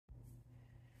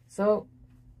So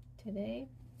today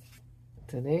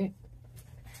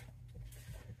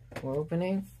we're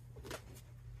opening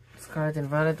Scarlet and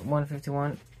Violet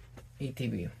 151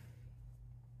 ETB.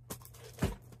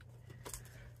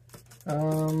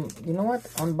 You know what?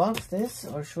 Unbox this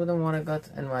or show them what I got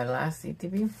in my last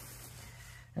ETB.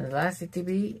 In the last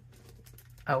ETB,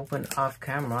 I opened off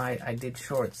camera. I did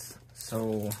shorts.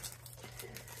 So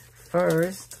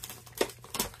first,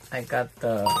 I got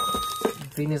the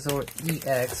Venusaur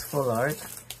EX full art.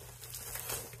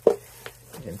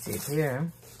 You can see it here,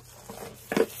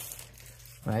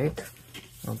 right?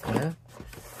 Okay.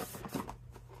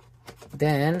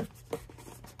 Then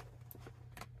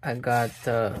I got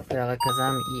the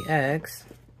Alakazam EX.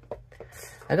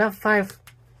 I got five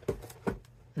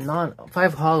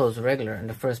holos regular in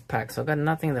the first pack, so I got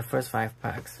nothing in the first 5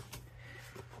 packs.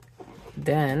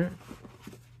 Then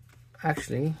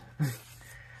actually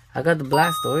I got the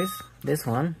Blastoise, this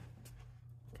one,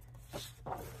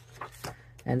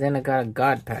 and then I got a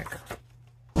God Pack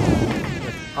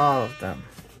with all of them: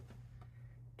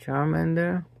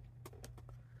 Charmander,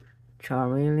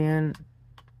 Charmeleon,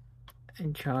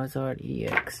 and Charizard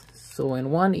EX. So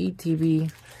in one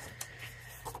ETB,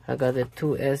 I got the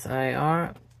 2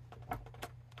 SIR,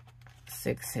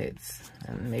 6 hits,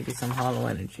 and maybe some hollow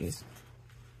energies.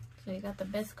 So you got the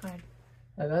best card.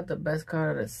 I got the best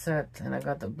card of the set, and I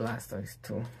got the Blastoise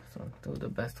too. So 2 of the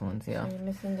best ones, yeah. So you're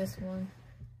missing this one.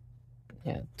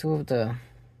 Yeah, 2 of the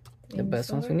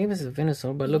best ones. We need this is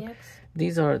Venusaur, but look, EX.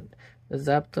 these are the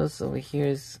Zapdos. Over here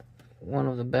is one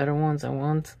of the better ones I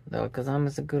want. The Alakazam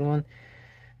is a good one.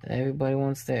 Everybody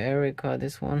wants the Erica,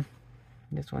 this one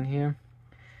here.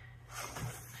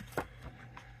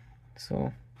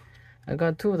 So I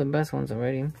got 2 of the best ones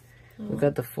already. We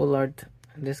got the full art,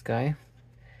 this guy,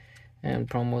 and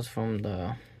promos from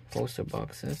the poster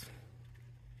boxes.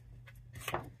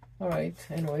 Alright,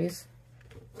 anyways,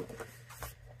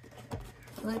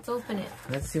 Let's open it.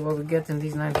 let's see what we get in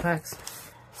these 9 packs.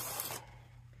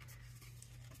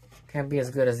 Can't be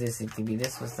as good as this ETB.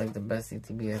 This was like the best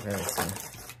ETB I've ever seen.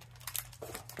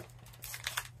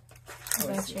 I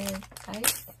got your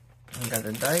dice. I got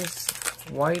the dice,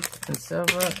 white and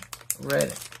silver,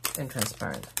 red and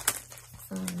transparent.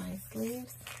 Some nice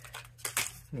sleeves.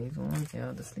 These ones,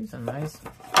 yeah, the sleeves are nice.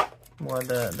 Well,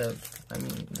 the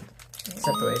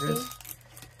separators.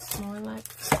 Snorlax.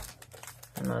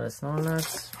 Another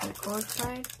Snorlax. Record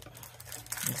card.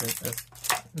 It's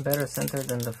better centered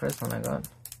than the first one I got.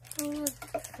 Oh, look.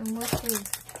 And more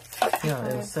sleeves. Yeah,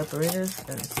 it was separators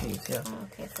and sleeves, yeah. Oh,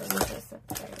 okay, so these are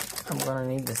separators. I'm gonna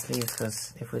need the sleeves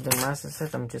because if we do master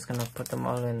set, I'm just gonna put them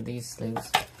all in these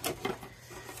sleeves.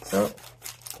 So,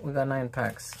 we got 9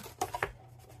 packs.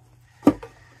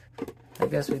 I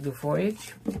guess we do 4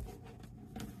 each.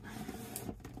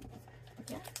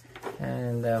 Yeah.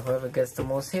 And whoever gets the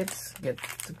most hits gets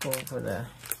to go for the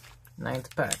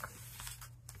 9th pack.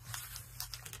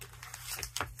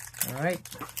 Alright.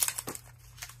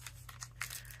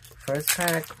 First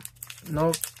pack,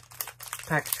 no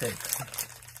pack trick.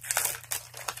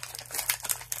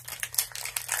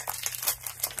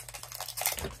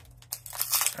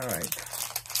 Alright.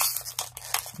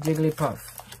 Jigglypuff,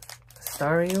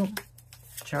 Staryu,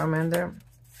 Charmander,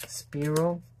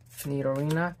 Spearow,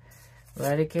 Nidorina,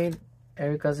 Raticate,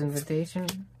 Erica's Invitation.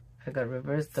 I got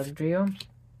reverse Dugtrio,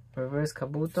 reverse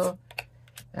Kabuto,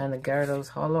 and the Gyarados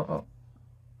Hollow.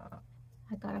 Oh.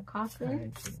 I got a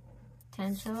Coughlin,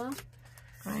 Tangela,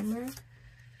 Grimer,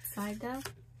 Psyduck,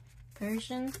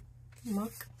 Persian,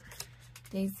 Mook,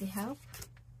 Daisy Help,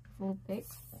 Vulpix,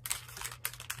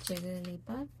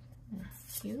 Jigglypuff,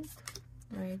 that's cute,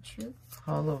 Raichu,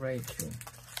 Hollow Raichu.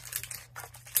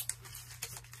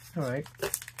 Alright.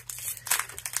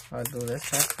 I'll do this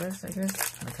pack first, I guess.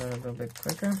 I'll try to go a bit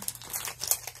quicker.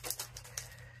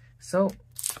 So,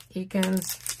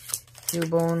 Ekans,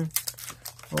 Cubone,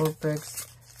 Vulpix,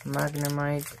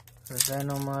 Magnemite,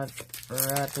 Venomoth,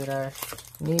 Rapidash,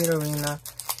 Nidorina,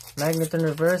 Magneton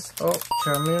Reverse, oh,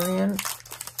 Charmeleon,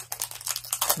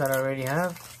 that I already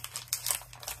have,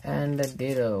 and the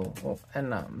Ditto, oh, and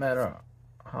Meta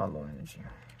Hollow Energy.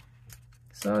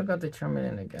 So I got the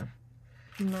Charmeleon again.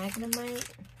 Magnemite,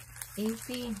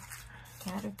 Eevee,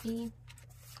 Caterpie,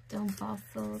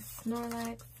 Dumbfossil,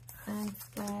 Snorlax,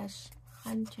 Sandslash,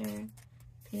 Hunter,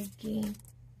 Pidgey,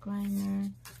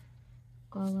 Grimer,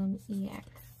 Golem EX.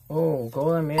 Oh,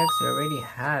 Golem EX, we already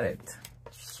had it.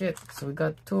 Shit, so we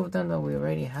got 2 of them that we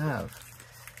already have.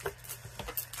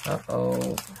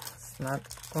 Uh-oh, it's not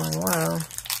going well.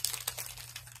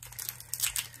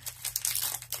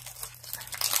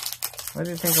 What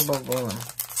do you think about Golem?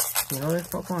 You know this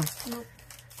Pokemon? Nope.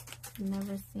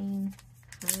 Never seen,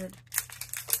 heard.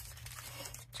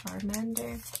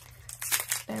 Charmander,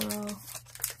 Sparrow,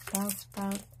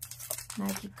 Bellsprout,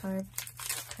 Magikarp,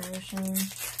 Persian,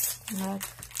 Mud,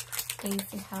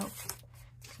 Daisy House,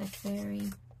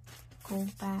 Clefairy,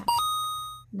 Golbat,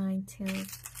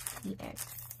 Ninetales EX.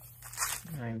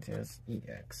 Ninetales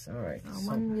EX. Alright.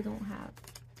 One we don't have.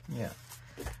 Yeah.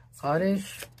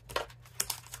 Oddish,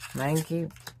 Mankey,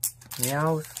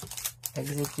 Meowth,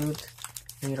 Execute,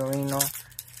 Nidorino,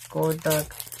 Golduck,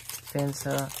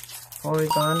 Pinsir,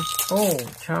 Porygon. Oh,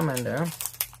 Charmander.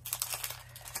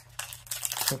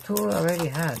 So 2 already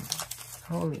had.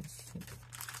 Holy shit.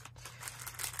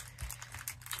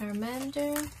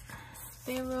 Charmander,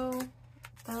 Sparrow,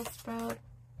 Bellsprout,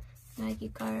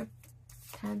 Magikarp,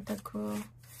 Tentacruel,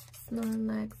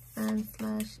 Snorlax,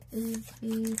 Sandslash,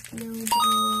 Eevee,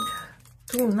 Slowbro.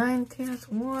 2 Ninetales?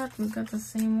 What? We got the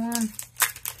same one.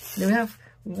 Then we have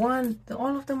one.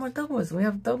 All of them are doubles. We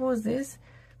have doubles this.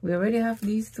 We already have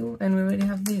these 2, and we already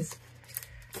have this.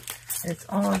 It's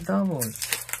all doubles.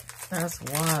 That's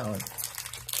wild.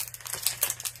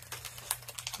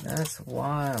 That's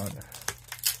wild.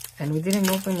 And we didn't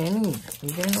open any. We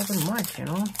didn't open much, you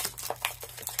know.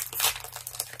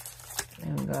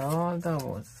 And we got all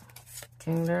doubles.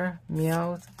 Kingler,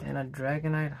 Meowth, and a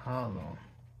Dragonite Hollow.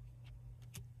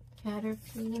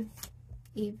 Caterpie,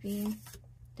 Eevee,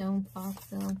 Dome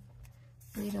Fossil,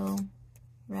 Weedle,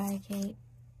 Raticate,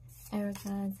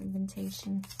 Erica's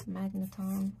Invitation,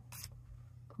 Magneton,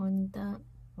 Ponyta,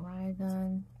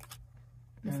 Rhygon,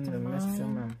 And the Mr. Mr.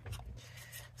 Mime. Mime.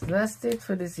 So that's it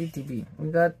for this ETB.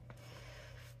 We got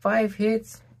 5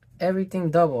 hits, everything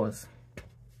doubles.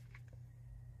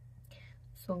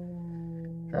 So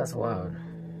That's wild.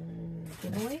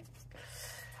 giveaway?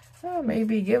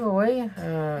 Maybe giveaway.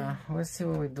 We'll see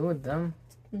what we do with them.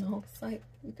 No, it's like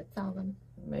we could sell them.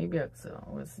 Maybe I'll sell.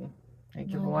 We'll see. Thank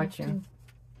you No, for watching.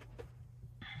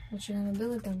 What you gonna do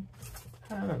with them?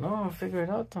 I don't know. I'll figure it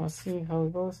out. I'll see how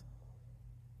it goes.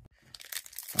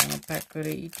 Final pack of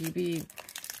the ETB.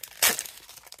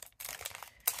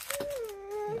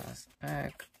 Last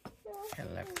pack.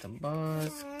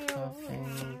 Electabuzz,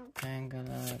 Coughing,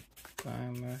 Tangela,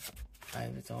 Grimer,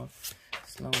 Ivysaur,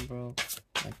 Slowbro,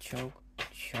 Machoke,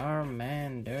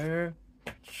 Charmander,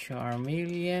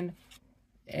 Charmeleon,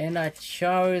 and a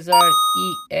Charizard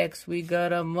EX. We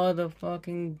got a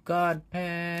motherfucking God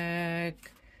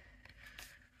Pack.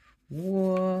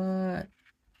 What?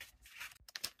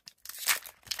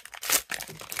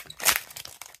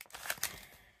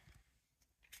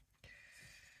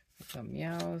 Some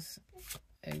Meows,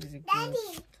 Execute,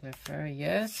 Clefairy,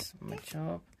 yes,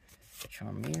 Machoke,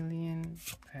 Charmeleon,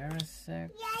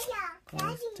 Parasect,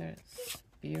 Ghoster,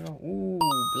 Spearow, ooh,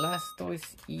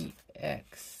 Blastoise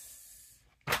EX,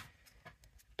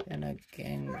 and a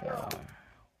Gengar.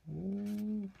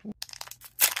 Ooh.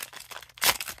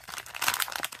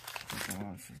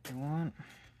 51,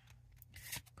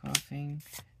 Coughing,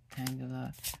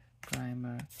 Tangela,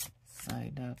 Grimer,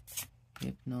 Psyduck,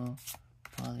 Hypno,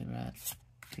 Poliwrath,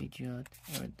 Pidgeot,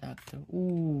 or Doctor.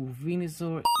 Ooh,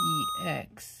 Venusaur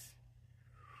EX.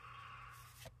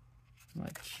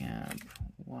 Machamp.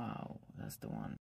 Wow, that's the one.